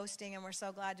hosting, and we're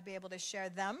so glad to be able to share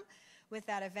them with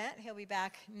that event. He'll be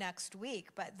back next week.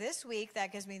 But this week,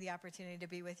 that gives me the opportunity to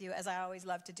be with you, as I always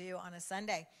love to do on a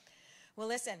Sunday. Well,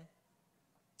 listen,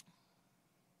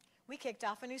 we kicked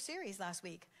off a new series last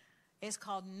week. It's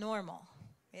called Normal.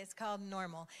 It's called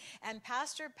Normal. And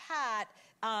Pastor Pat,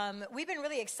 we've been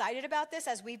really excited about this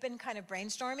as we've been kind of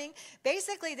brainstorming.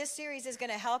 Basically, this series is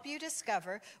going to help you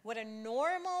discover what a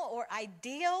normal or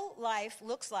ideal life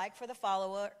looks like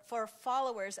for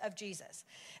followers of Jesus.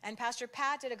 And Pastor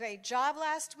Pat did a great job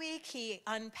last week. He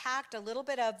unpacked a little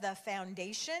bit of the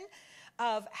foundation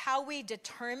of how we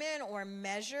determine or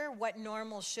measure what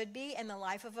normal should be in the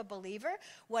life of a believer,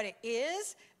 what it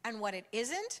is and what it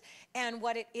isn't. And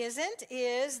what it isn't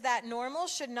is that normal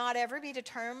should not ever be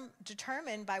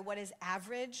determined by what is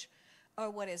average or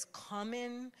what is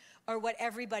common or what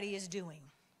everybody is doing,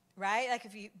 right? Like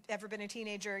if you've ever been a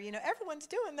teenager, you know, everyone's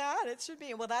doing that, it should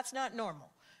be. Well, that's not normal.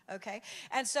 Okay,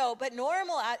 and so, but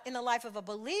normal in the life of a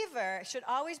believer should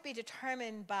always be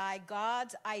determined by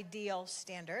God's ideal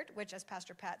standard, which, as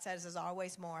Pastor Pat says, is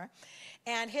always more.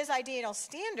 And his ideal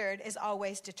standard is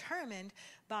always determined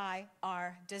by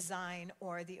our design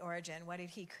or the origin. What did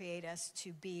he create us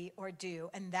to be or do?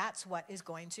 And that's what is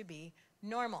going to be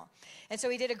normal. And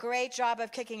so he did a great job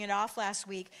of kicking it off last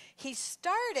week. He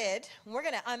started, we're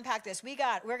going to unpack this. We're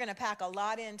going to pack a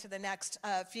lot into the next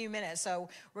few minutes, so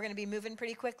we're going to be moving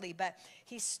pretty quickly. But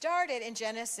he started in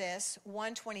Genesis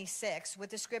 1:26 with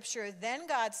the scripture, "Then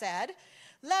God said,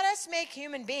 let us make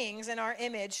human beings in our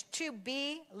image to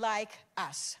be like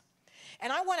us."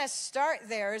 And I want to start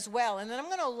there as well. And then I'm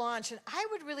going to launch. And I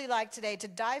would really like today to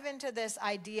dive into this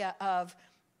idea of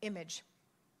image,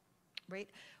 right?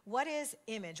 What is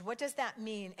image? What does that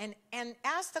mean? And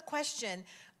ask the question,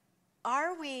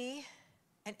 are we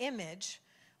an image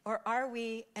or are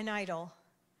we an idol?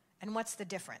 And what's the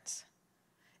difference?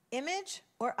 Image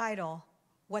or idol,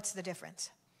 what's the difference?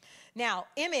 Now,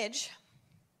 image,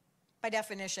 by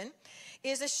definition,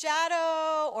 is a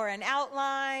shadow or an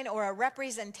outline or a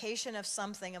representation of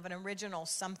something, of an original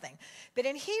something. But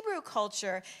in Hebrew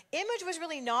culture, image was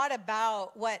really not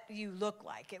about what you look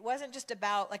like. It wasn't just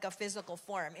about like a physical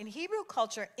form. In Hebrew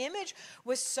culture, image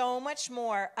was so much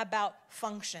more about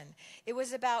function. It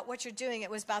was about what you're doing. It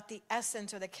was about the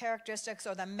essence or the characteristics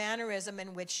or the mannerism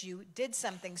in which you did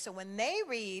something. So when they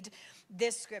read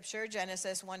this scripture,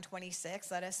 Genesis 1:26,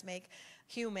 let us make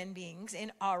human beings in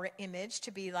our image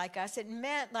to be like us, it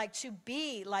meant like to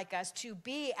be like us, to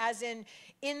be as in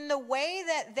the way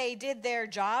that they did their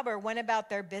job or went about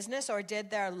their business or did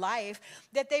their life,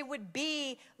 that they would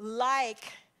be like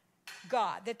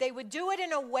God, that they would do it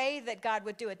in a way that God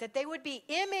would do it, that they would be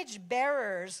image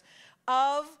bearers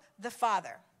of the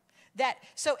Father.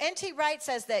 So N.T. Wright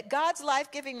says that God's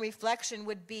life-giving reflection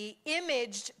would be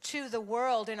imaged to the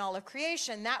world in all of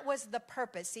creation. That was the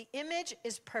purpose. The image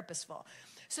is purposeful.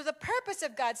 So the purpose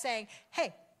of God saying,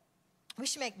 hey, we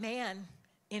should make man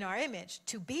in our image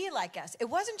to be like us. It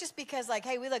wasn't just because like,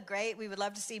 hey, we look great, we would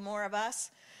love to see more of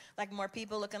us, like more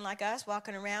people looking like us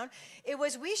walking around. It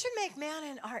was we should make man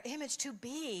in our image to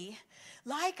be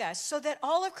like us so that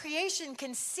all of creation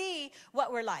can see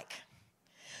what we're like.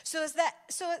 So as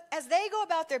they go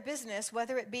about their business,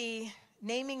 whether it be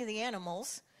naming the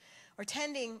animals or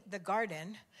tending the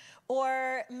garden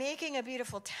or making a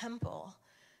beautiful temple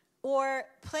or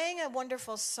playing a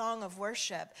wonderful song of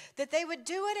worship, that they would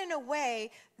do it in a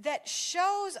way that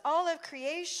shows all of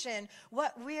creation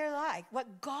what we're like,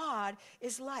 what God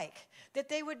is like, that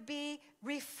they would be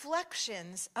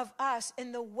reflections of us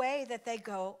in the way that they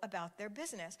go about their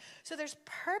business. So there's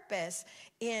purpose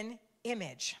in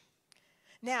image.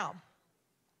 Now,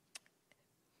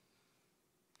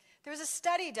 there was a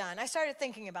study done. I started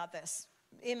thinking about this,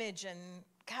 image, and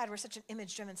God, we're such an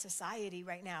image-driven society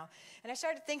right now. And I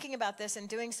started thinking about this and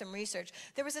doing some research.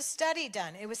 There was a study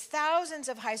done. It was thousands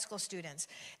of high school students,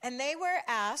 and they were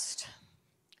asked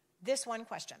this one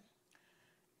question.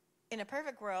 In a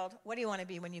perfect world, what do you want to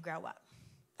be when you grow up?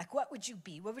 Like, what would you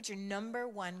be? What would your number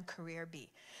one career be?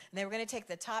 And they were going to take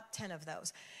the top 10 of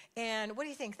those. And what do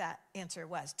you think that answer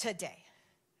was today?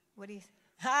 What do you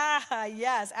think?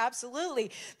 Yes, absolutely.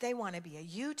 They want to be a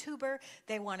YouTuber.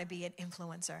 They want to be an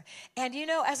influencer. And you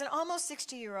know, as an almost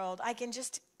 60-year-old, I can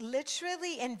just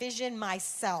literally envision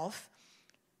myself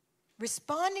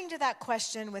responding to that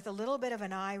question with a little bit of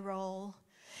an eye roll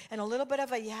and a little bit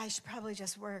of a, yeah, I should probably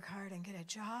just work hard and get a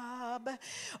job.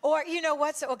 Or, you know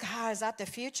what, so, oh God, is that the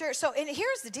future? So, and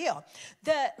here's the deal.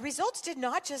 The results did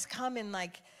not just come in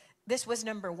like, this was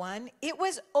number one. It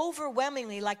was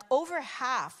overwhelmingly, like over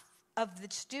half of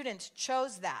the students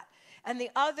chose that. And the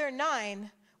other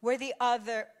 9 were the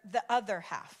other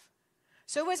half.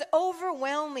 So it was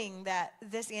overwhelming,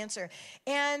 this answer.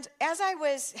 And as I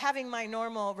was having my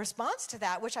normal response to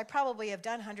that, which I probably have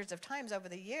done hundreds of times over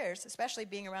the years, especially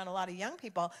being around a lot of young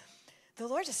people, the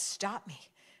Lord just stopped me.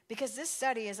 Because this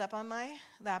study is up on my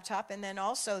laptop, and then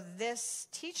also this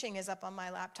teaching is up on my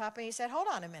laptop. And he said, hold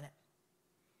on a minute.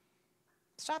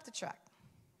 Stop the truck.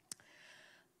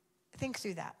 Think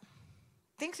through that.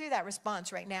 Think through that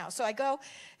response right now. So I go,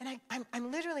 and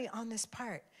I'm literally on this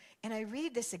part, and I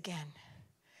read this again.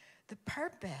 The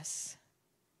purpose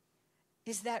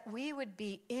is that we would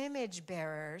be image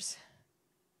bearers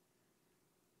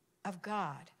of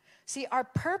God. See, our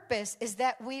purpose is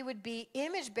that we would be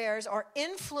image bearers or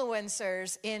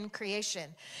influencers in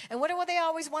creation. And what do they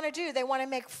always want to do? They want to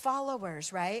make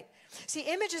followers, right? See,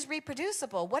 image is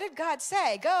reproducible. What did God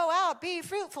say? Go out, be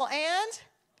fruitful, and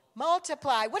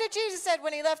multiply. What did Jesus say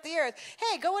when he left the earth?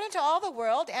 Hey, go into all the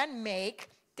world and make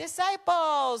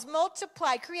disciples,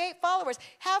 multiply, create followers,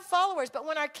 have followers. But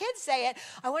when our kids say it,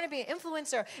 I want to be an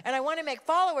influencer and I want to make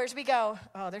followers, we go,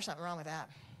 oh, there's something wrong with that.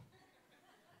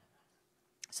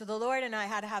 So the Lord and I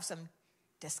had to have some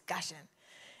discussion.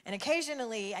 And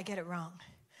occasionally I get it wrong.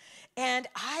 And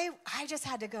I just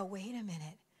had to go, wait a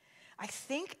minute. I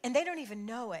think, and they don't even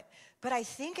know it, but I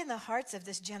think in the hearts of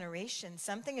this generation,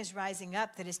 something is rising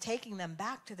up that is taking them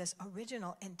back to this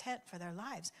original intent for their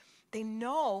lives. They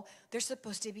know they're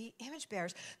supposed to be image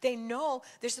bearers. They know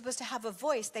they're supposed to have a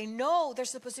voice. They know they're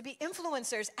supposed to be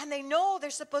influencers. And they know they're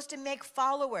supposed to make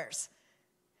followers.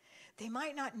 They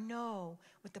might not know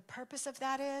what the purpose of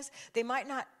that is. They might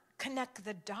not connect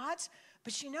the dots.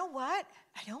 But you know what?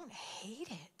 I don't hate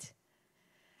it.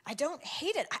 I don't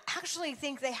hate it. I actually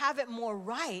think they have it more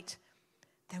right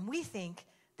than we think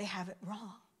they have it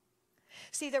wrong.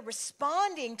 See, they're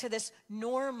responding to this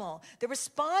normal. They're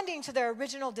responding to their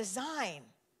original design.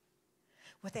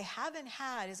 What they haven't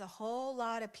had is a whole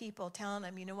lot of people telling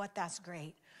them, you know what, that's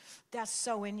great. That's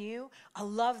so in you. I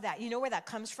love that. You know where that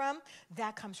comes from?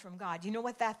 That comes from God. You know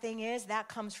what that thing is? That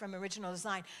comes from original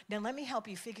design. Now let me help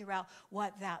you figure out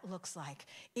what that looks like.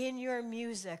 In your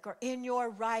music or in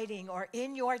your writing or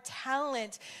in your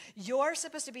talent, you're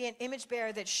supposed to be an image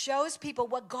bearer that shows people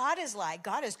what God is like.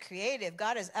 God is creative.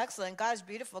 God is excellent. God is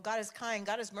beautiful. God is kind.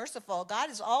 God is merciful.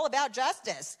 God is all about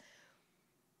justice.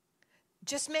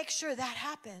 Just make sure that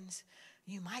happens.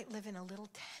 You might live in a little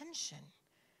tension.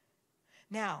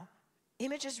 Now,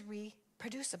 image is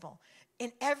reproducible.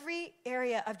 In every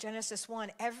area of Genesis 1,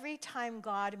 every time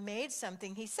God made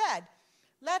something, he said,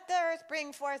 let the earth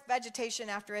bring forth vegetation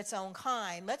after its own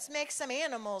kind. Let's make some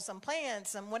animals, some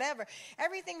plants, some whatever.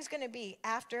 Everything's going to be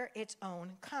after its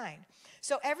own kind.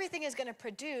 So everything is going to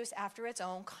produce after its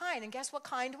own kind. And guess what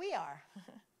kind we are?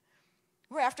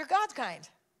 We're after God's kind.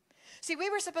 See,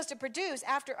 we were supposed to produce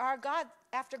after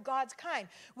God's kind.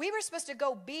 We were supposed to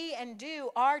go be and do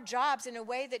our jobs in a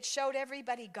way that showed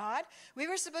everybody God. We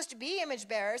were supposed to be image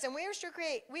bearers, and we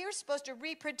were supposed to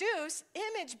reproduce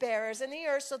image bearers in the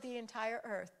earth so the entire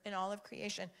earth and all of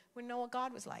creation would know what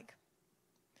God was like.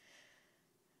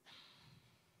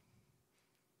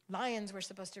 Lions were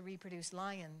supposed to reproduce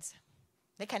lions.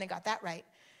 They kind of got that right.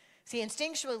 See,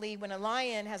 instinctually, when a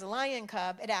lion has a lion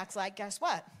cub, it acts like, guess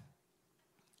what?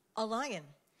 A lion.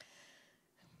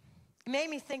 It made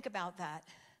me think about that,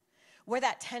 where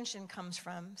that tension comes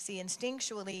from. See,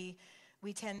 instinctually,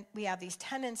 we have these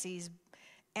tendencies,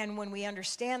 and when we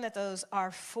understand that those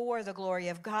are for the glory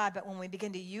of God, but when we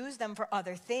begin to use them for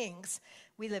other things,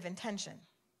 we live in tension.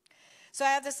 So I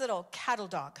have this little cattle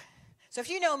dog. So if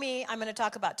you know me, I'm going to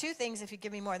talk about two things if you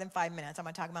give me more than 5 minutes. I'm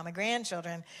going to talk about my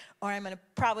grandchildren, or I'm going to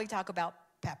probably talk about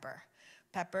Pepper.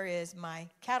 Pepper is my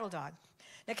cattle dog.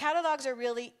 Now, cattle dogs are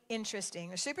really interesting.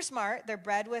 They're super smart. They're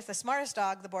bred with the smartest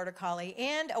dog, the Border Collie,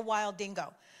 and a wild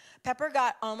dingo. Pepper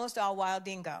got almost all wild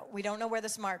dingo. We don't know where the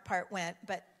smart part went,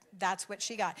 but that's what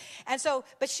she got. And so,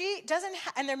 but she doesn't,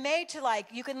 and they're made to like,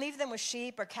 you can leave them with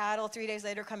sheep or cattle, 3 days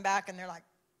later come back, and they're like,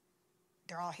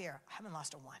 they're all here. I haven't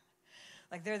lost a one.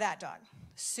 Like, they're that dog.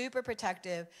 Super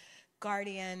protective,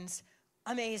 guardians,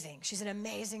 amazing. She's an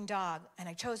amazing dog, and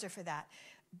I chose her for that.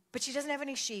 But she doesn't have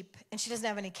any sheep, and she doesn't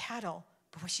have any cattle.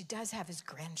 But what she does have is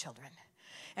grandchildren.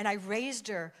 And I raised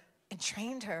her and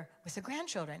trained her with the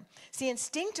grandchildren. See,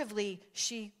 instinctively,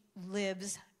 she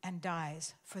lives and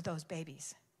dies for those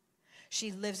babies.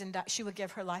 She lives and dies. She would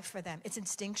give her life for them. It's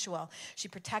instinctual. She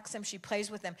protects them. She plays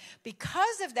with them.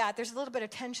 Because of that, there's a little bit of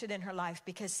tension in her life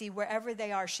because, see, wherever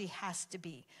they are, she has to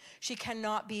be. She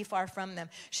cannot be far from them.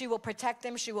 She will protect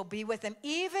them. She will be with them.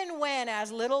 Even when, as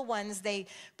little ones, they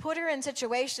put her in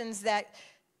situations that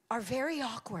are very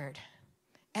awkward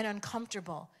and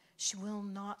uncomfortable, she will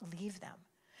not leave them.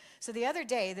 So the other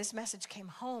day, this message came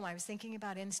home. I was thinking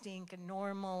about instinct and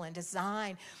normal and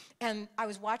design. And I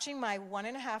was watching my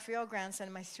 1.5-year-old grandson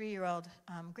and my 3-year-old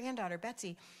granddaughter,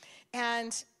 Betsy.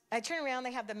 And I turn around,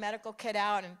 they have the medical kit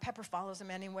out, and Pepper follows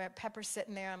them anywhere. Pepper's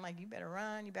sitting there. I'm like, you better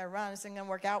run. This isn't going to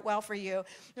work out well for you.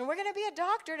 And we're going to be a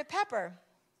doctor to Pepper.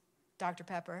 Dr.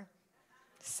 Pepper.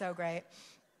 So great.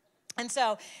 And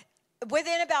so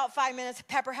within about 5 minutes,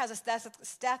 Pepper has a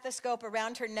stethoscope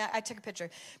around her neck. I took a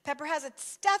picture. Pepper has a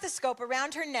stethoscope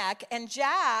around her neck, and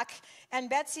Jack and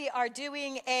Betsy are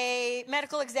doing a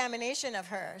medical examination of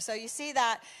her. So you see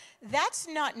that that's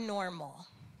not normal,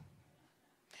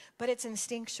 but it's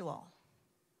instinctual.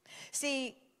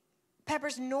 See,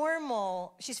 Pepper's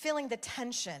normal. She's feeling the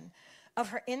tension of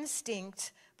her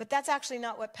instinct, but that's actually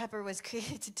not what Pepper was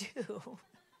created to do.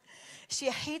 She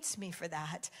hates me for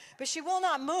that, but she will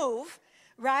not move,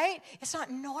 right? It's not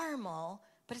normal,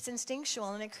 but it's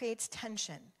instinctual, and it creates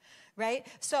tension, right?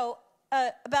 So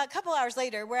about a couple hours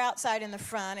later, we're outside in the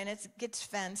front, and it gets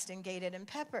fenced and gated, and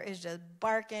Pepper is just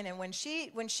barking, and when she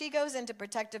goes into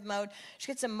protective mode, she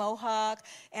gets a mohawk,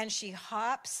 and she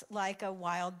hops like a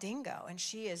wild dingo, and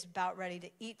she is about ready to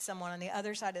eat someone on the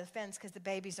other side of the fence because the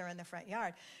babies are in the front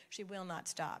yard. She will not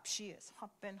stop. She is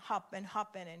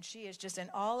hopping, and she is just in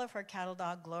all of her cattle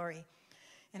dog glory.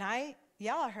 And I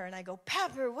yell at her, and I go,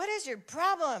 Pepper, what is your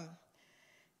problem?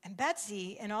 And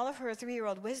Betsy, in all of her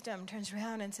 3-year-old wisdom, turns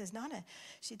around and says, Nana,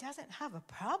 she doesn't have a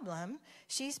problem.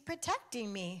 She's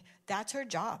protecting me. That's her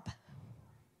job.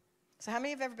 So how many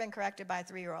have ever been corrected by a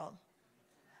 3-year-old?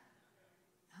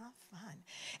 How fun.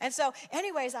 And so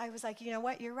anyways, I was like, you know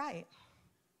what? You're right.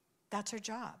 That's her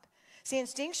job. See,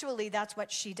 instinctually, that's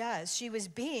what she does. She was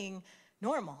being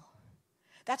normal.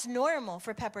 That's normal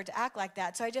for Pepper to act like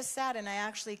that. So I just sat, and I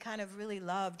actually kind of really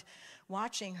loved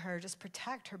watching her just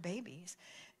protect her babies.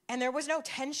 And there was no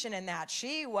tension in that.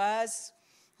 She was,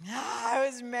 I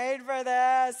was made for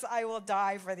this. I will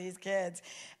die for these kids.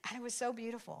 And it was so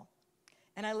beautiful.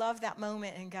 And I love that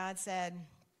moment. And God said,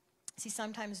 see,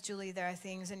 sometimes, Julie, there are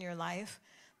things in your life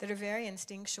that are very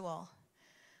instinctual.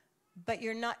 But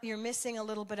you're missing a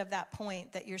little bit of that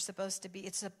point that you're supposed to be.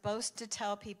 It's supposed to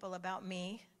tell people about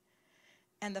me.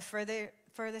 And the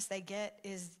furthest they get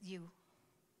is you.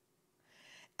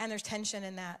 And there's tension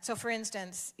in that. So for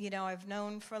instance, I've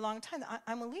known for a long time,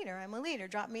 I'm a leader.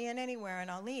 Drop me in anywhere and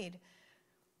I'll lead.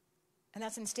 And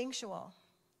that's instinctual.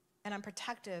 And I'm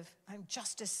protective. I'm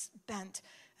justice bent.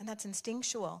 And that's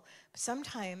instinctual. But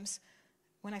sometimes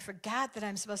when I forget that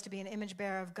I'm supposed to be an image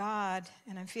bearer of God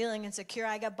and I'm feeling insecure,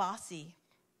 I get bossy.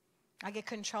 I get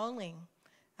controlling.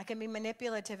 I can be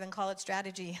manipulative and call it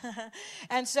strategy.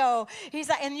 And so he's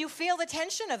like, and you feel the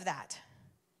tension of that,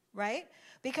 right?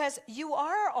 Because you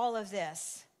are all of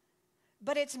this,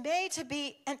 but it's made to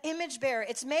be an image bearer.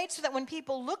 It's made so that when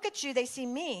people look at you, they see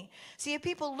me. See, if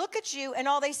people look at you and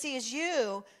all they see is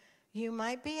you, you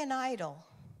might be an idol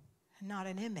and not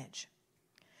an image.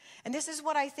 And this is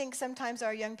what I think sometimes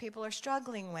our young people are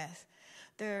struggling with.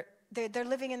 They're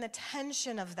living in the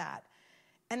tension of that.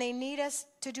 And they need us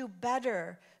to do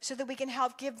better so that we can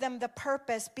help give them the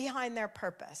purpose behind their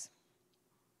purpose.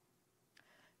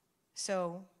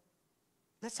 So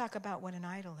let's talk about what an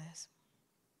idol is.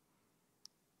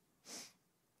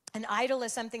 An idol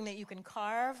is something that you can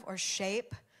carve or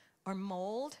shape or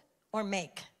mold or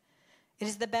make. It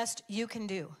is the best you can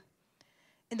do.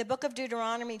 In the book of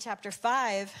Deuteronomy chapter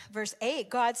 5, verse 8,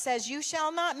 God says, you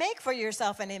shall not make for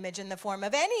yourself an image in the form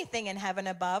of anything in heaven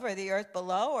above or the earth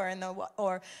below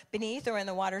or beneath or in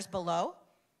the waters below.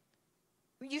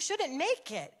 You shouldn't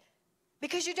make it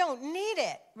because you don't need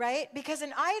it, right? Because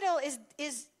an idol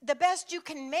is the best you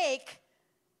can make,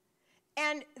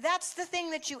 and that's the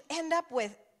thing that you end up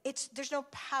with. There's no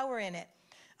power in it.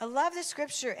 I love the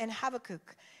scripture in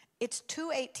Habakkuk. It's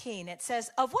 2:18. It says,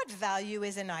 of what value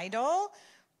is an idol?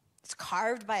 It's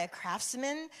carved by a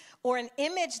craftsman, or an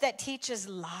image that teaches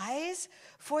lies.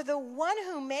 For the one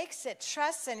who makes it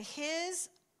trusts in his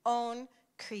own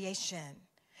creation.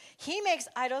 He makes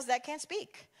idols that can't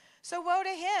speak. So woe to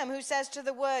him who says to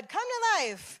the wood, come to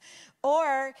life.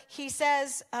 Or he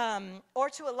says, or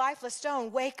to a lifeless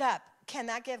stone, wake up. Can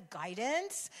that give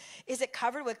guidance? Is it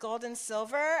covered with gold and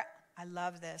silver? I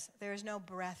love this. There is no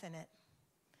breath in it.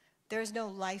 There is no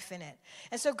life in it.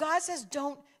 And so God says,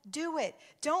 don't do it.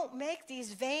 Don't make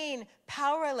these vain,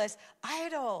 powerless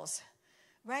idols,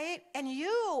 right? And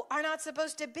you are not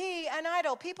supposed to be an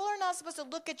idol. People are not supposed to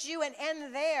look at you and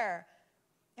end there.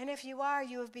 And if you are,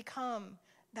 you have become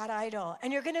that idol.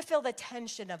 And you're going to feel the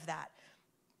tension of that.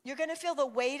 You're going to feel the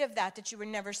weight of that you were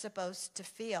never supposed to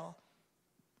feel.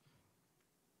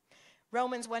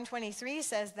 Romans 1:23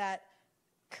 says that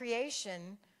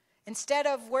creation instead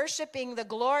of worshiping the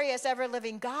glorious,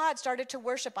 ever-living God, started to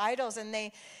worship idols. And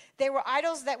they were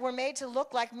idols that were made to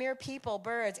look like mere people,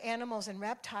 birds, animals, and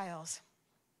reptiles.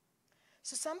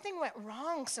 So something went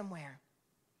wrong somewhere.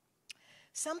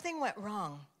 Something went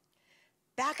wrong.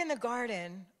 Back in the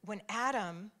garden, when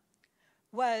Adam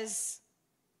was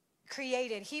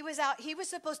created, he was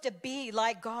supposed to be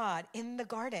like God in the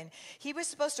garden. He was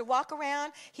supposed to walk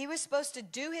around. He was supposed to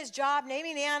do his job,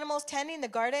 naming the animals, tending the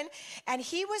garden, and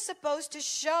he was supposed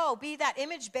to be that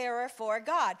image bearer for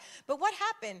God. But what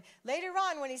happened later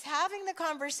on when he's having the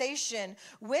conversation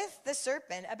with the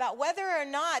serpent about whether or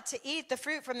not to eat the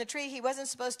fruit from the tree he wasn't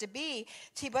supposed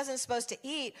to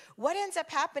eat, what ends up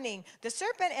happening? The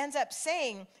serpent ends up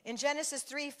saying in Genesis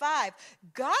 3:5,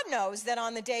 God knows that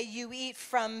on the day you eat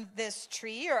from this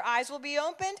tree, your eyes will be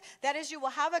opened. That is, you will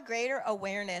have a greater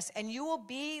awareness and you will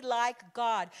be like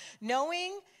God,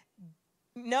 knowing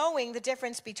the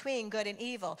difference between good and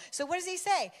evil. So what does he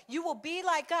say? You will be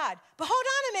like God. But hold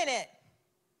on a minute.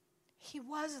 He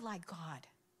was like God.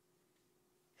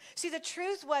 See, the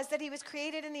truth was that he was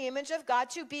created in the image of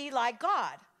God to be like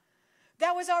God.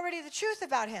 That was already the truth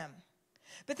about him.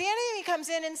 But the enemy comes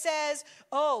in and says,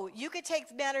 oh, you could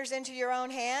take matters into your own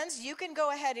hands. You can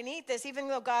go ahead and eat this, even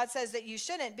though God says that you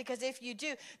shouldn't, because if you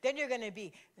do, then you're going to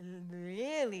be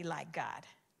really like God.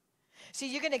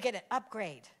 See, you're going to get an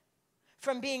upgrade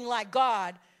from being like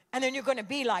God, and then you're going to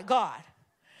be like God.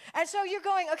 And so you're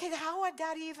going, okay, how would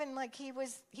that even,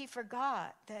 he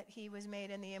forgot that he was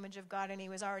made in the image of God, and he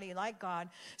was already like God,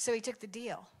 so he took the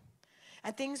deal.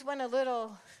 And things went a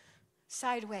little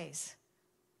sideways.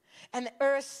 And the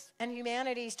earth and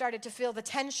humanity started to feel the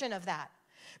tension of that,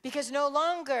 because no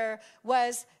longer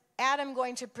was Adam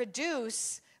going to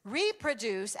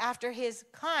reproduce after his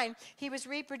kind. He was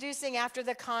reproducing after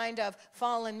the kind of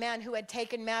fallen man who had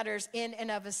taken matters in and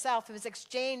of himself. He was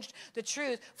exchanged the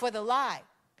truth for the lie.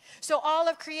 So all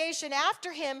of creation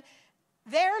after him,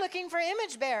 they're looking for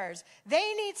image bearers.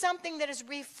 They need something that is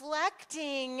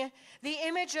reflecting the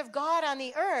image of God on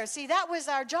the earth. See, that was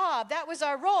our job. That was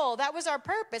our role. That was our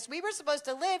purpose. We were supposed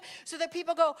to live so that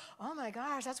people go, oh my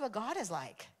gosh, that's what God is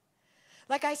like.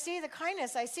 Like, I see the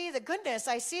kindness, I see the goodness,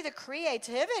 I see the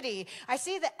creativity, I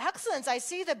see the excellence, I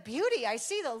see the beauty, I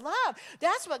see the love.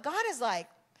 That's what God is like.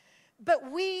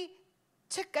 But we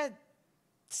took a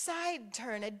side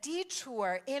turn, a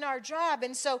detour in our job.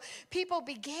 And so people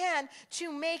began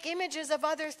to make images of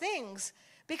other things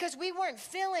because we weren't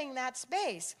filling that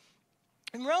space.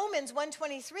 In Romans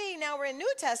 1:23, now we're in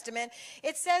New Testament,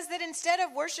 it says that instead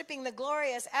of worshiping the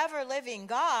glorious, ever-living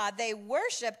God, they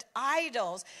worshiped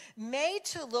idols made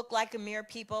to look like a mere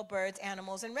people, birds,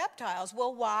 animals, and reptiles.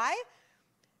 Well, why?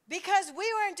 Because we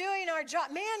weren't doing our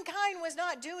job. Mankind was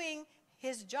not doing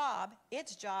his job,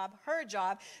 its job, her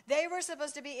job. They were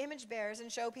supposed to be image bearers and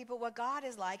show people what God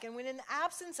is like. And when in the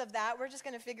absence of that, we're just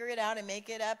going to figure it out and make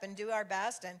it up and do our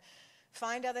best and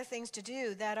find other things to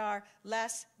do that are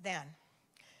less than.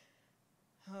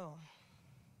 Oh.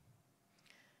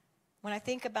 When I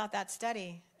think about that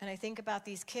study and I think about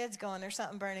these kids going, there's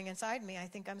something burning inside me. I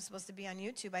think I'm supposed to be on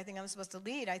YouTube. I think I'm supposed to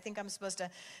lead. I think I'm supposed to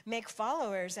make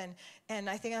followers. And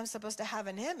I think I'm supposed to have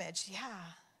an image. Yeah.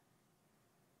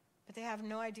 But they have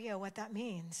no idea what that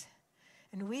means.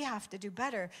 And we have to do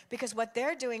better, because what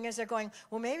they're doing is they're going,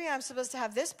 well, maybe I'm supposed to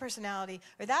have this personality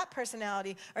or that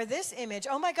personality or this image.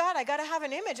 Oh my God, I got to have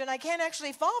an image and I can't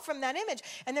actually fall from that image.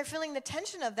 And they're feeling the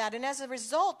tension of that. And as a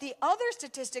result, the other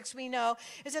statistics we know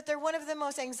is that they're one of the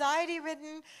most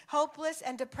anxiety-ridden, hopeless,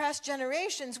 and depressed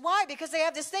generations. Why? Because they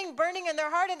have this thing burning in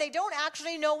their heart and they don't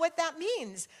actually know what that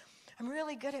means. I'm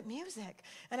really good at music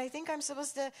and I think I'm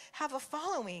supposed to have a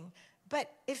following, but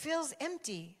it feels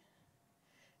empty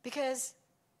because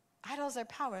idols are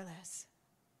powerless.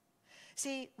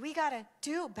 See, we got to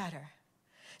do better.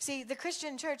 See, the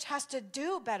Christian church has to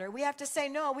do better. We have to say,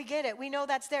 no, we get it. We know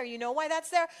that's there. You know why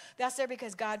that's there? That's there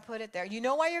because God put it there. You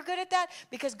know why you're good at that?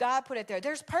 Because God put it there.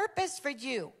 There's purpose for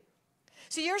you.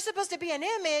 So you're supposed to be an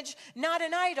image, not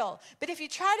an idol. But if you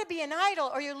try to be an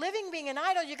idol or you're living being an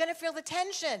idol, you're going to feel the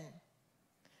tension,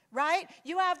 right?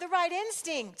 You have the right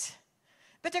instinct.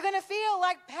 But they're going to feel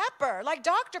like Pepper, like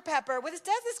Dr. Pepper with a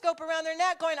stethoscope around their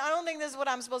neck going, I don't think this is what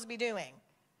I'm supposed to be doing.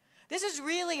 This is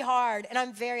really hard and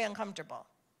I'm very uncomfortable.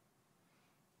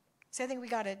 So I think we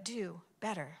got to do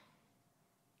better.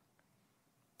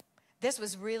 This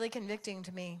was really convicting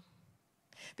to me.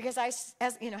 Because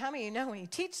as you know, how many of you know when you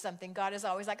teach something, God is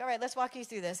always like, all right, let's walk you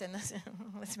through this and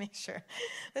let's make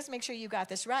sure you got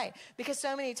this right. Because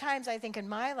so many times I think in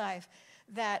my life,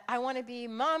 that I want to be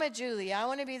Mama Julie. I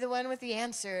want to be the one with the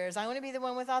answers. I want to be the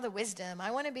one with all the wisdom. I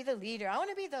want to be the leader. I want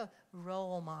to be the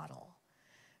role model,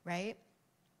 right?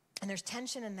 And there's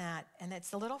tension in that, and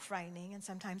it's a little frightening, and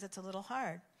sometimes it's a little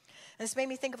hard. And this made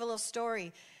me think of a little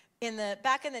story.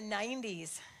 Back in the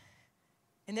 90s,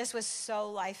 and this was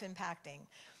so life-impacting.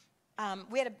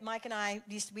 Mike and I,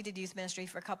 we did youth ministry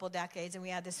for a couple of decades, and we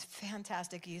had this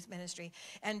fantastic youth ministry.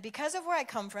 And because of where I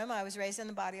come from, I was raised in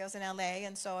the barrios in LA,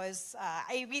 and so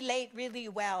I relate really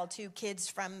well to kids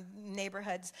from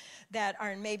neighborhoods that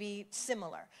are maybe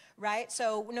similar, right?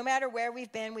 So no matter where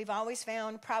we've been, we've always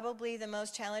found probably the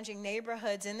most challenging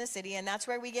neighborhoods in the city, and that's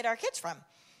where we get our kids from.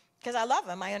 Because I love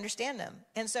them, I understand them.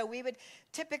 And so we would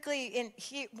typically,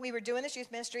 we were doing this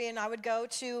youth ministry, and I would go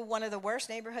to one of the worst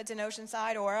neighborhoods in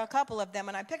Oceanside, or a couple of them,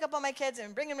 and I'd pick up all my kids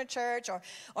and bring them to church,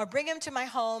 or bring them to my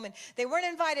home. And they weren't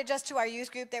invited just to our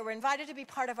youth group, they were invited to be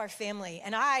part of our family.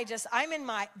 And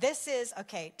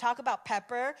talk about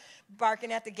Pepper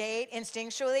barking at the gate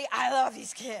instinctually. I love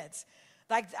these kids.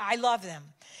 Like, I love them.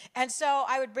 And so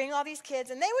I would bring all these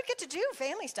kids, and they would get to do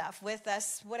family stuff with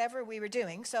us, whatever we were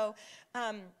doing. So,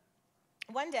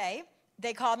 one day,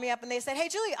 they called me up and they said, "Hey,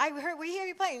 Julie, we hear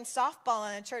you playing softball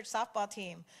on a church softball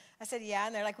team." I said, "Yeah."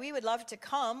 And they're like, "We would love to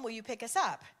come. Will you pick us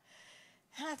up?"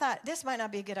 And I thought, this might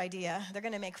not be a good idea. They're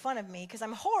going to make fun of me because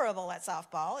I'm horrible at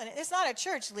softball. And it's not a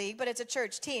church league, but it's a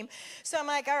church team. So I'm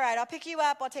like, all right, I'll pick you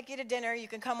up. I'll take you to dinner. You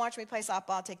can come watch me play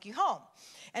softball. I'll take you home.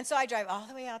 And so I drive all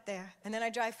the way out there. And then I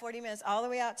drive 40 minutes all the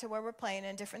way out to where we're playing in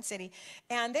a different city.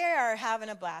 And they are having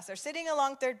a blast. They're sitting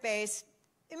along third base.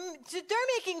 They're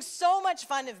making so much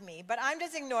fun of me, but I'm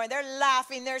just ignoring. They're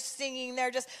laughing, they're singing,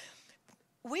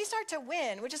 we start to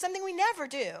win, which is something we never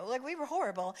do. Like, we were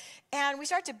horrible. And we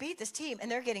start to beat this team,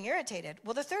 and they're getting irritated.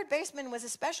 Well, the third baseman was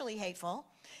especially hateful,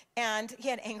 and he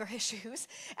had anger issues.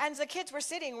 And the kids were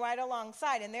sitting right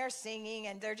alongside, and they're singing,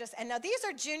 and and now these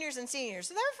are juniors and seniors,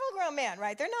 so they're full-grown men,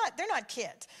 right? They're not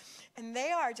kids. And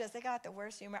they got the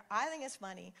worst humor. I think it's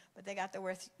funny, but they got the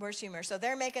worst humor. So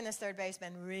they're making this third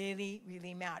baseman really,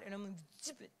 really mad. And I'm going to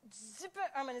zip it.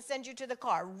 I'm going to send you to the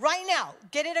car right now.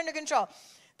 Get it under control.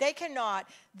 They cannot.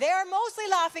 They're mostly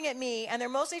laughing at me, and they're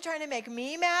mostly trying to make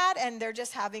me mad, and they're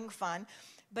just having fun.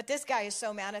 But this guy is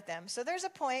so mad at them. So there's a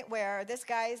point where this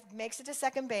guy makes it to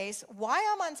second base. Why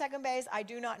I'm on second base, I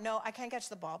do not know. I can't catch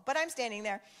the ball, but I'm standing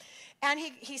there. And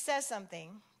he says something,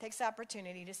 takes the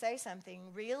opportunity to say something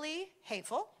really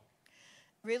hateful,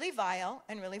 really vile,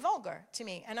 and really vulgar to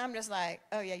me. And I'm just like,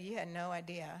 oh, yeah, you had no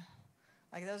idea.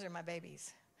 Like, those are my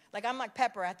babies. Like, I'm like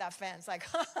Pepper at that fence. Like,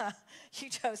 you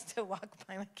chose to walk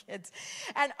by my kids.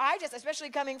 And especially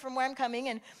coming from where I'm coming,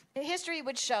 and history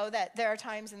would show that there are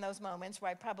times in those moments where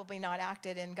I probably not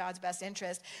acted in God's best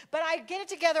interest. But I get it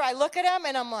together, I look at him,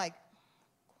 and I'm like,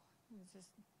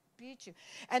 beat you.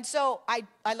 And so I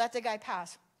let the guy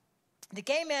pass. The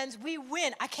game ends, we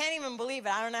win. I can't even believe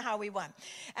it. I don't know how we won.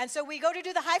 And so we go to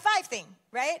do the high five thing,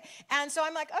 right? And so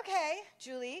I'm like, okay,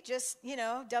 Julie, just,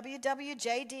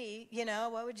 WWJD,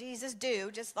 what would Jesus do?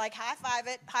 Just like high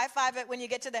five it when you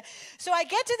get to so I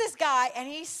get to this guy, and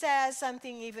he says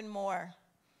something even more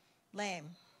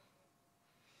lame.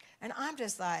 And I'm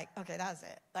just like, okay, that's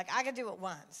it. Like, I could do it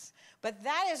once. But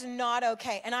that is not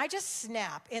okay. And I just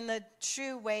snap in the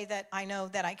true way that I know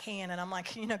that I can. And I'm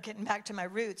like, getting back to my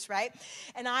roots, right?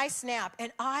 And I snap.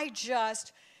 And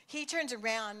he turns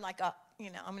around like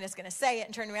I'm just going to say it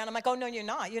and turn around. I'm like, oh, no, you're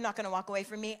not. You're not going to walk away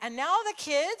from me. And now the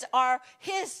kids are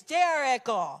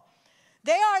hysterical.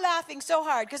 They are laughing so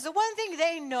hard because the one thing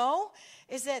they know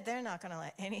is that they're not going to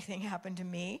let anything happen to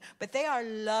me, but they are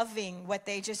loving what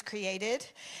they just created.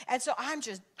 And so I'm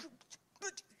just,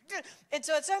 and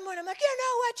so at some point I'm like, you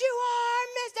know what you are,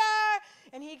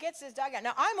 mister. And he gets his dugout.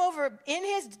 Now I'm over in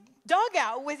his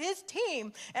dugout with his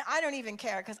team, and I don't even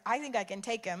care because I think I can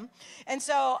take him. And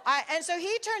so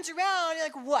he turns around and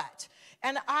like, what?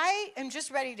 And I am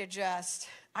just ready to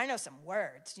I know some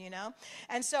words, And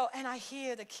I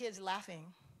hear the kids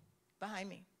laughing behind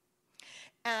me.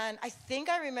 And I think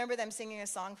I remember them singing a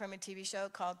song from a TV show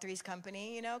called Three's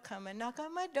Company, come and knock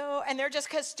on my door. And they're just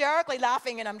hysterically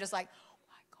laughing, and I'm just like,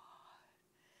 oh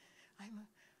my God,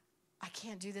 I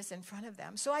can't do this in front of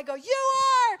them. So I go,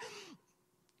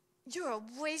 you're a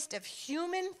waste of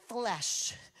human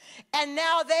flesh. And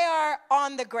now they are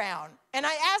on the ground. And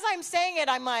as I'm saying it,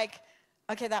 I'm like,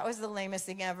 okay, that was the lamest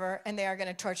thing ever, and they are going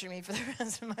to torture me for the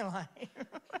rest of my life.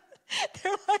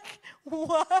 They're like,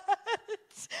 what?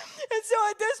 And so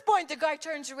at this point, the guy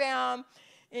turns around,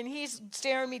 and he's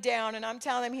staring me down, and I'm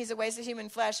telling him he's a waste of human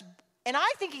flesh. And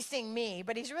I think he's seeing me,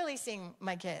 but he's really seeing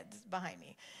my kids behind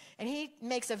me. And he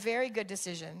makes a very good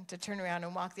decision to turn around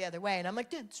and walk the other way. And I'm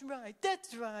like, that's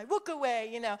right, walk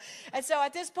away, And so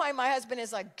at this point, my husband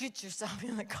is like, get yourself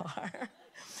in the car.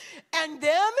 And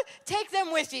take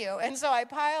them with you. And so I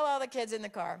pile all the kids in the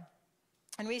car.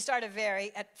 And we start a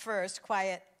very, at first,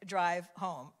 quiet drive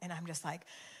home. And I'm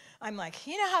like,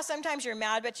 you know how sometimes you're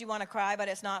mad but you want to cry, but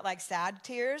it's not like sad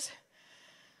tears?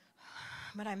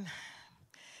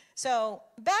 So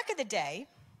back in the day,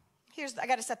 I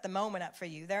got to set the moment up for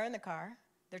you. They're in the car.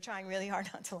 They're trying really hard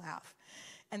not to laugh.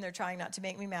 And they're trying not to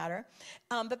make me madder.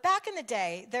 But back in the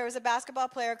day, there was a basketball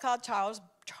player called Charles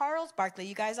Barkley.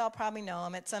 You guys all probably know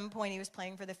him. At some point, he was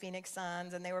playing for the Phoenix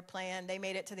Suns, and they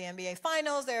made it to the NBA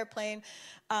Finals. They were playing,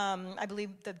 I believe,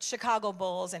 the Chicago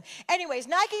Bulls. And anyways,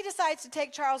 Nike decides to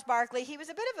take Charles Barkley. He was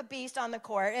a bit of a beast on the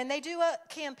court, and they do a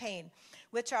campaign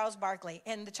with Charles Barkley.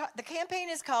 And the campaign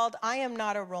is called I Am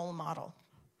Not a Role Model.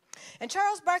 And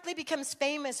Charles Barkley becomes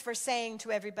famous for saying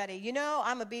to everybody, you know,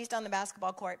 I'm a beast on the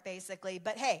basketball court, basically,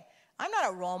 but hey, I'm not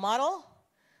a role model.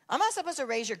 I'm not supposed to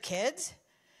raise your kids.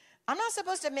 I'm not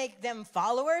supposed to make them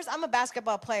followers. I'm a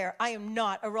basketball player. I am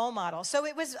not a role model. So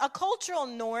it was a cultural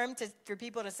norm for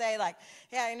people to say, like,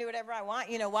 yeah, I can do whatever I want.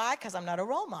 You know why? Because I'm not a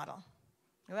role model.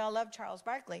 We all love Charles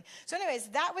Barkley. So anyways,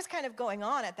 that was kind of going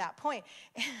on at that point.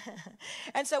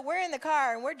 And so we're in the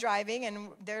car and we're driving and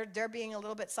they're being a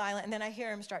little bit silent. And then I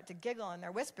hear them start to giggle and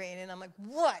they're whispering. And I'm like,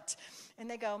 what? And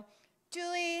they go,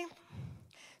 Julie,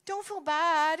 don't feel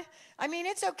bad. I mean,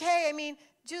 it's okay. I mean,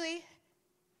 Julie,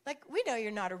 like, we know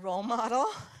you're not a role model.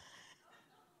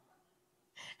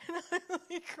 And I'm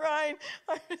really crying.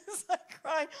 I was like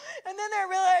crying. And then they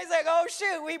realized, like, oh,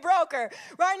 shoot, we broke her.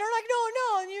 Right? And they're like,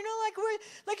 no. And you know,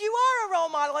 like you are a role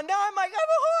model. And now I'm like, I'm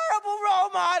a horrible role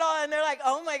model. And they're like,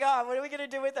 oh, my God, what are we going to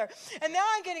do with her? And now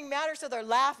I'm getting madder, so they're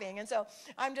laughing. And so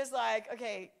I'm just like,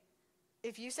 okay,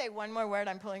 if you say one more word,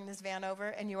 I'm pulling this van over,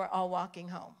 and you are all walking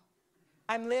home.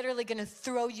 I'm literally going to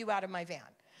throw you out of my van,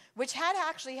 which had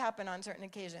actually happened on certain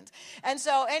occasions. And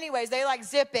so anyways, they like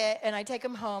zip it, and I take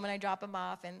them home, and I drop them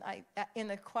off, and in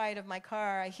the quiet of my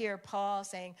car, I hear Paul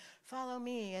saying, follow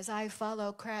me as I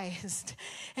follow Christ.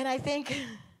 And I think,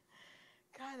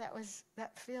 God,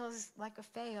 that feels like a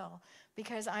fail,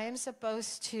 because I am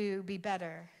supposed to be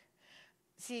better.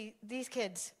 See, these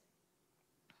kids,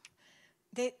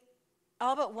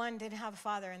 all but one didn't have a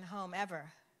father in the home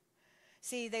ever.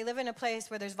 See, they live in a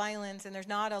place where there's violence and there's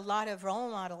not a lot of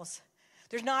role models.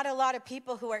 There's not a lot of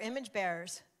people who are image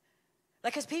bearers.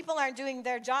 Like, because people aren't doing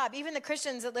their job. Even the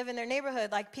Christians that live in their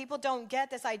neighborhood, like, people don't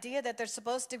get this idea that they're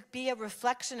supposed to be a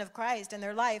reflection of Christ in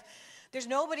their life. There's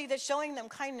nobody that's showing them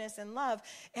kindness and love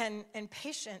and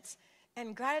patience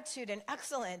and gratitude and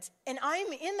excellence. And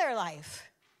I'm in their life.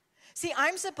 See,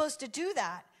 I'm supposed to do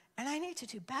that, and I need to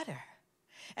do better.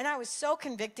 And I was so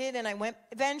convicted, and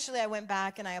eventually I went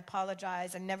back and I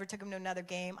apologized. I never took them to another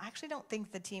game. I actually don't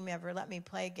think the team ever let me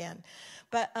play again.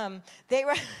 But they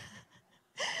were,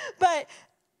 but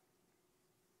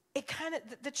it kind of,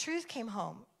 the truth came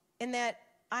home in that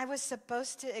I was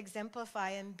supposed to exemplify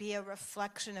and be a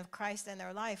reflection of Christ in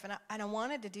their life. And I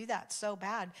wanted to do that so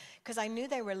bad because I knew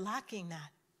they were lacking that.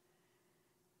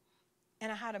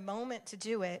 And I had a moment to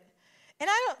do it. And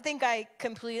I don't think I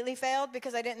completely failed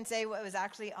because I didn't say what was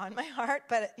actually on my heart.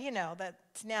 But, you know, the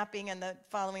snapping and the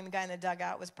following the guy in the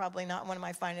dugout was probably not one of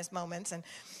my finest moments. And,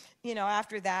 you know,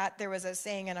 after that, there was a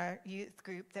saying in our youth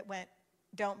group that went,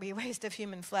 don't be a waste of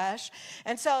human flesh.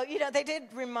 And so, you know, they did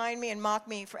remind me and mock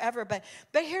me forever. But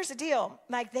here's the deal.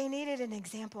 Like, they needed an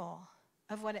example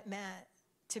of what it meant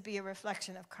to be a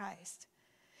reflection of Christ.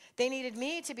 They needed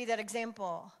me to be that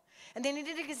example. And they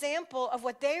needed an example of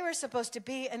what they were supposed to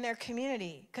be in their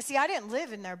community. Because, see, I didn't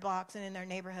live in their blocks and in their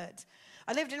neighborhoods.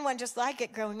 I lived in one just like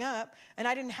it growing up, and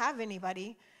I didn't have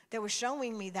anybody that was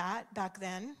showing me that back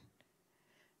then.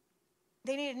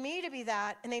 They needed me to be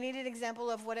that, and they needed an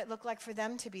example of what it looked like for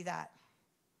them to be that.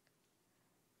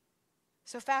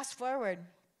 So fast forward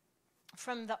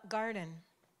from the garden.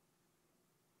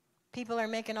 People are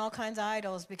making all kinds of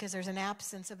idols because there's an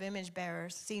absence of image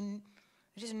bearers. See,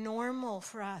 it is normal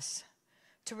for us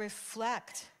to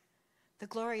reflect the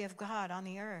glory of God on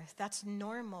the earth. That's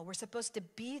normal. We're supposed to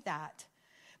be that.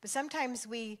 But sometimes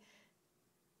we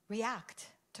react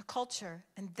to culture,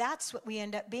 and that's what we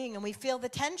end up being, and we feel the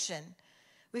tension.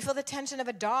 We feel the tension of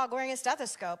a dog wearing a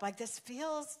stethoscope. Like, this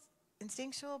feels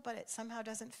instinctual, but it somehow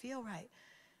doesn't feel right.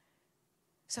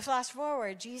 So fast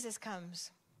forward, Jesus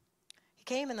comes. He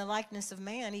came in the likeness of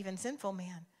man, even sinful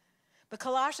man. But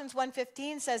Colossians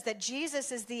 1:15 says that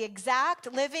Jesus is the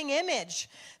exact living image,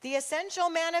 the essential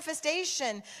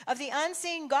manifestation of the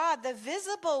unseen God, the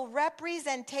visible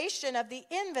representation of the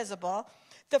invisible,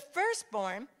 the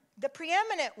firstborn, the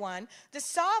preeminent one, the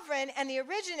sovereign and the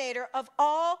originator of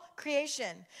all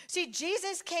creation. See,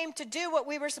 Jesus came to do what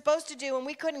we were supposed to do and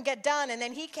we couldn't get done, and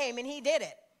then he came and he did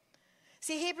it.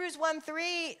 See, Hebrews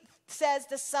 1:3 says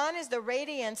the sun is the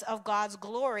radiance of God's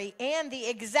glory and the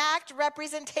exact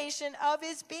representation of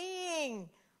his being.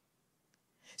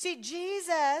 See,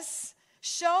 Jesus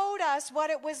showed us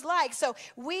what it was like. So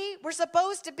we were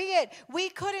supposed to be it. We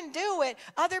couldn't do it.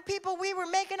 Other people, we were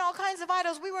making all kinds of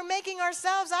idols. We were making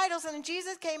ourselves idols. And then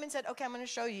Jesus came and said, okay, I'm going to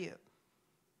show you.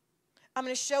 I'm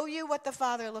going to show you what the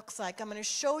Father looks like. I'm going to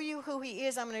show you who he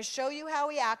is. I'm going to show you how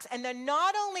he acts. And then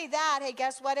not only that, hey,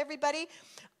 guess what, everybody?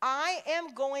 I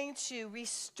am going to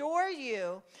restore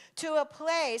you to a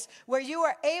place where you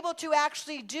are able to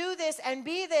actually do this and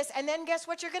be this. And then guess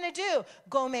what you're going to do?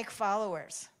 Go make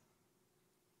followers.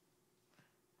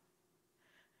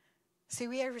 See,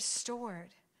 we are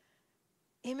restored.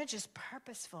 Image is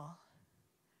purposeful.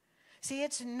 See,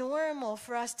 it's normal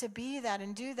for us to be that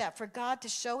and do that, for God to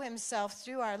show himself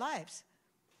through our lives.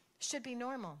 It should be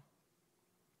normal.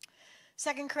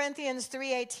 2 Corinthians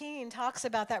 3:18 talks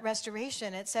about that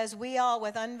restoration. It says, we all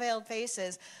with unveiled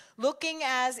faces, looking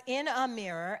as in a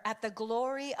mirror at the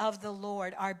glory of the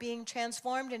Lord, are being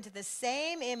transformed into the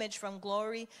same image from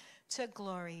glory to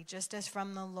glory, just as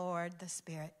from the Lord, the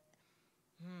Spirit.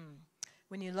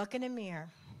 When you look in a mirror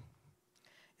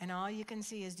and all you can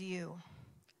see is you,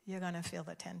 you're going to feel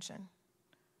the tension.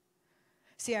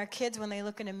 See, our kids, when they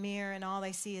look in a mirror and all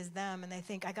they see is them, and they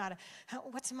think,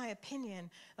 what's my opinion?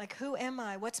 Like, who am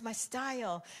I? What's my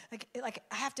style? Like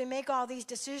I have to make all these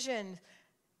decisions.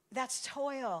 That's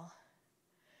toil.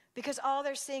 Because all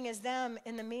they're seeing is them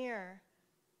in the mirror.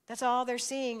 That's all they're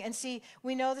seeing. And see,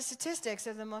 we know the statistics.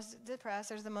 They're the most depressed,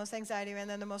 there's the most anxiety, and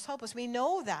then the most hopeless. We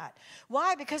know that.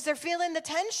 Why? Because they're feeling the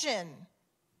tension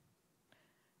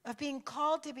of being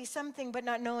called to be something but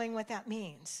not knowing what that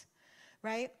means,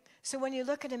 right? So when you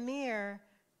look at a mirror,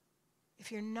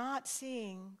 if you're not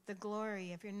seeing the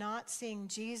glory, if you're not seeing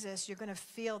Jesus, you're going to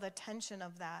feel the tension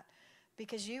of that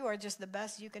because you are just the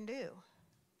best you can do,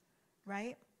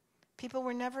 right? People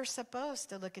were never supposed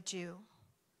to look at you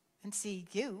and see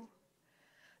you.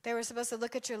 They were supposed to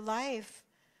look at your life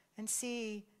and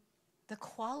see the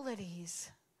qualities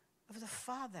of the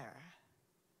Father.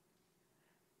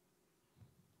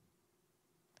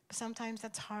 Sometimes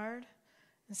that's hard,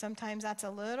 and sometimes that's a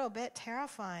little bit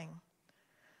terrifying.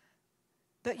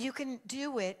 But you can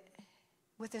do it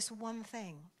with this one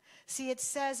thing. See, it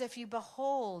says if you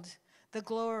behold the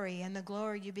glory, and the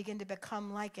glory, you begin to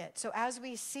become like it. So as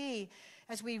we see,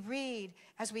 as we read,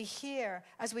 as we hear,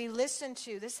 as we listen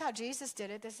to, this is how Jesus did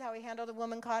it. This is how he handled a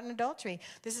woman caught in adultery.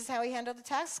 This is how he handled the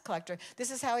tax collector. This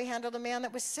is how he handled a man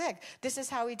that was sick. This is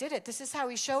how he did it. This is how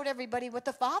he showed everybody what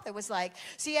the Father was like.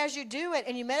 See, as you do it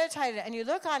and you meditate it and you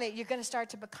look on it, you're going to start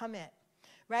to become it,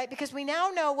 right? Because we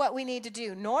now know what we need to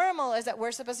do. Normal is that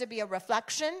we're supposed to be a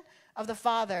reflection of the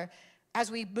Father as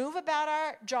we move about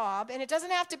our job. And it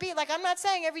doesn't have to be, like, I'm not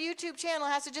saying every YouTube channel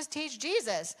has to just teach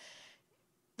Jesus.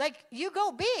 Like, you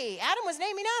go be. Adam was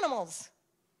naming animals,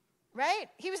 right?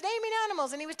 He was naming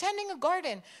animals and he was tending a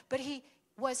garden. But he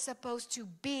was supposed to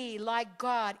be like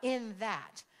God in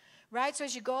that, right? So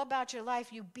as you go about your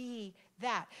life, you be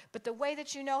that. But the way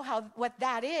that you know what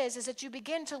that is that you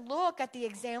begin to look at the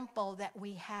example that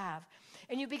we have.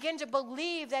 And you begin to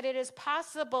believe that it is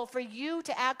possible for you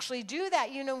to actually do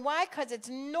that. You know why? Because it's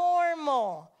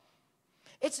normal.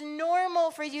 It's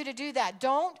normal for you to do that.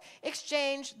 Don't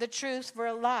exchange the truth for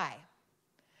a lie.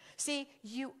 See,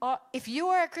 if you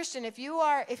are a Christian, if you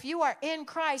are in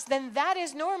Christ, then that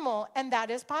is normal and that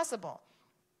is possible.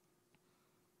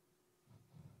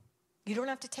 You don't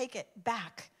have to take it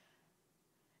back.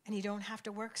 And you don't have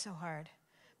to work so hard.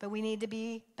 But we need to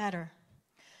be better.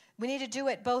 We need to do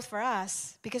it both for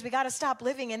us because we got to stop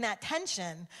living in that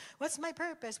tension. What's my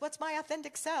purpose? What's my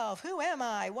authentic self? Who am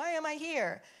I? Why am I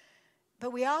here?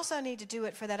 But we also need to do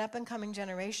it for that up and coming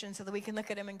generation so that we can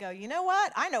look at them and go, you know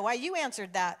what? I know why you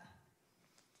answered that.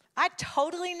 I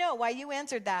totally know why you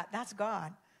answered that. That's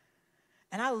God.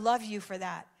 And I love you for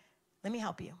that. Let me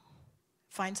help you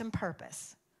find some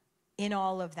purpose in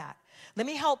all of that. Let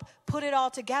me help put it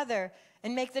all together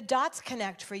and make the dots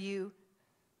connect for you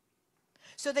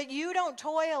so that you don't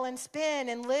toil and spin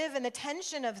and live in the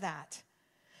tension of that.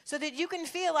 So that you can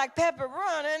feel like Pepper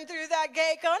running through that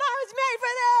gate going, I was made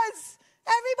for this.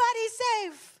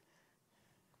 Everybody's safe.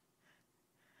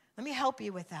 Let me help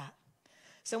you with that.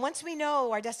 So once we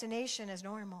know our destination is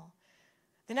normal,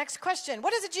 the next question,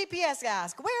 what does the GPS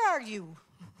ask? Where are you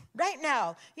right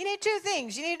now? You need two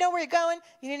things. You need to know where you're going.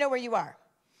 You need to know where you are.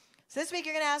 So this week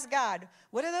you're going to ask God,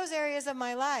 what are those areas of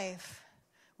my life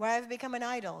where I've become an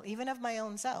idol, even of my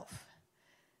own self?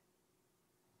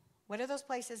 What are those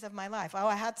places of my life? Oh,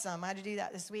 I had some. I had to do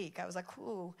that this week. I was like,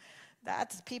 ooh,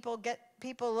 that's people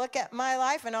look at my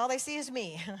life and all they see is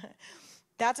me.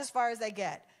 That's as far as they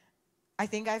get. I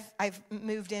think I've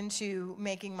moved into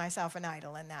making myself an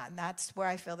idol in that, and that's where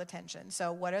I feel the tension.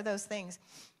 So what are those things?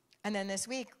 And then this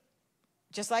week,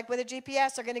 just like with a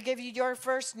GPS, they're going to give you your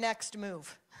first next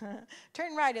move.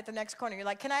 Turn right at the next corner. You're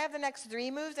like, can I have the next 3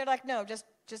 moves? They're like, no, just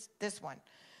this one,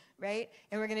 right?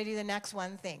 And we're going to do the next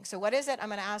one thing. So what is it? I'm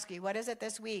going to ask you, what is it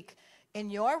this week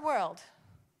in your world,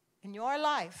 in your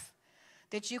life,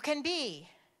 that you can be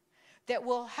that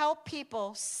will help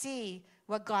people see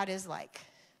what God is like?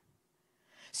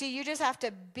 See, you just have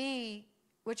to be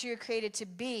what you're created to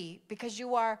be because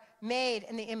you are made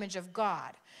in the image of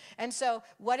God. And so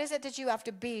what is it that you have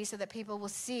to be so that people will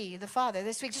see the Father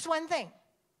this week? Just one thing.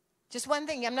 Just one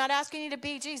thing. I'm not asking you to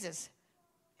be Jesus,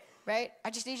 right? I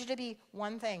just need you to be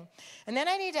one thing. And then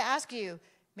I need to ask you,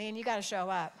 man, you got to show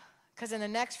up. Because in the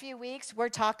next few weeks, we're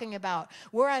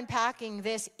unpacking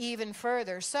this even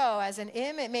further. So as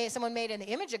someone made in the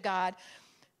image of God,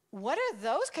 what are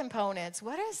those components?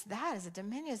 What is that? Is it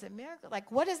dominion? Is it miracle?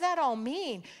 Like, what does that all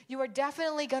mean? You are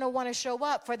definitely going to want to show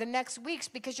up for the next weeks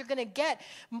because you're going to get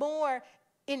more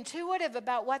intuitive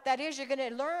about what that is. You're going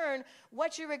to learn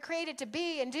what you were created to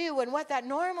be and do and what that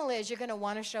normal is. You're going to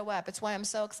want to show up. It's why I'm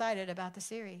so excited about the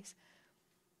series.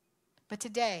 But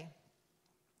today,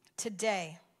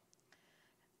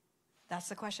 that's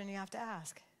the question you have to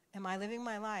ask. Am I living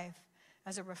my life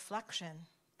as a reflection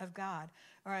of God?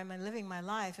 Or am I living my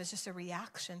life as just a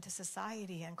reaction to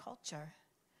society and culture?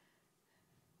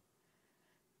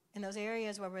 In those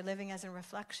areas where we're living as a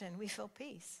reflection, we feel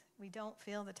peace. We don't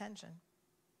feel the tension.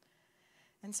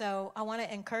 And so I want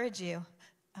to encourage you.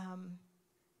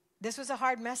 This was a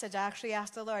hard message. I actually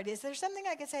asked the Lord, is there something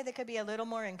I could say that could be a little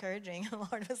more encouraging? And the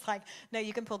Lord was like, no,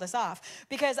 you can pull this off.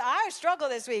 Because I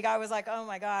struggled this week. I was like, oh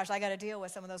my gosh, I got to deal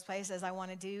with some of those places. I want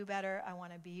to do better. I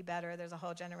want to be better. There's a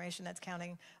whole generation that's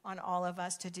counting on all of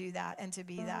us to do that and to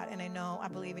be that. And I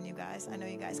believe in you guys. I know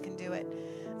you guys can do it.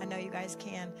 I know you guys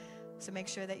can. So make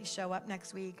sure that you show up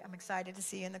next week. I'm excited to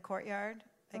see you in the courtyard.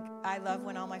 I love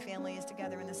when all my family is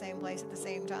together in the same place at the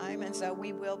same time. And so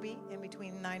we will be in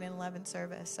between 9 and 11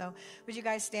 service. So would you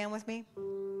guys stand with me?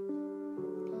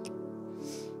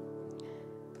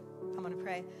 I'm going to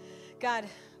pray. God,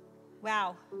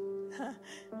 wow.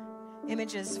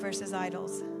 Images versus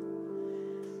idols.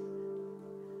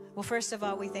 Well, first of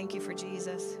all, we thank you for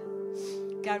Jesus.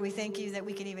 God, we thank you that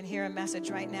we can even hear a message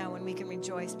right now and we can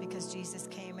rejoice because Jesus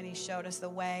came and he showed us the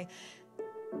way,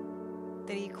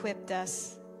 that he equipped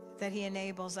us, that he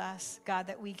enables us, God,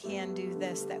 that we can do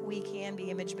this, that we can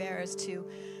be image bearers to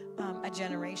a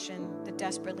generation that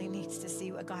desperately needs to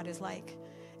see what God is like.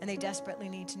 And they desperately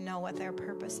need to know what their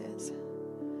purpose is.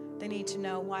 They need to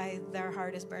know why their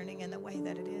heart is burning in the way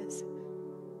that it is.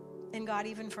 And God,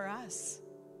 even for us,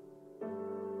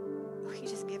 we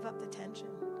just give up the tension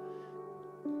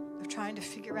of trying to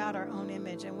figure out our own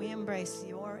image, and we embrace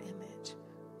your image.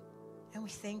 And we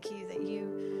thank you that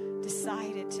you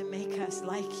decided to make us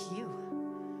like you.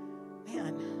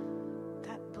 Man,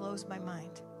 that blows my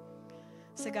mind.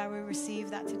 So God, we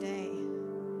receive that today.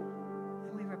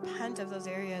 And we repent of those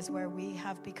areas where we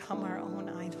have become our own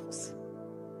idols.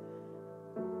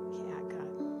 Yeah,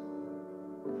 God.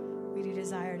 We do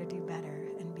desire to do better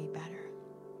and be better.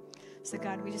 So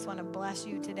God, we just want to bless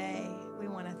you today. We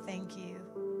want to thank you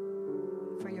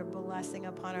for your blessing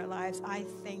upon our lives. I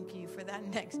thank you for that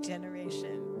next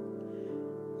generation.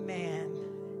 Man,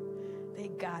 they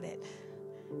got it.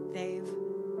 They've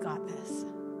got this.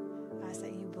 I say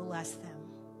you bless them.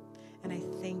 And I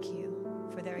thank you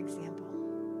for their example.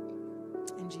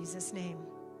 In Jesus' name.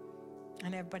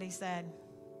 And everybody said,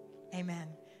 amen.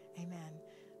 Amen.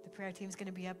 The prayer team's going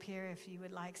to be up here if you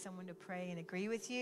would like someone to pray and agree with you.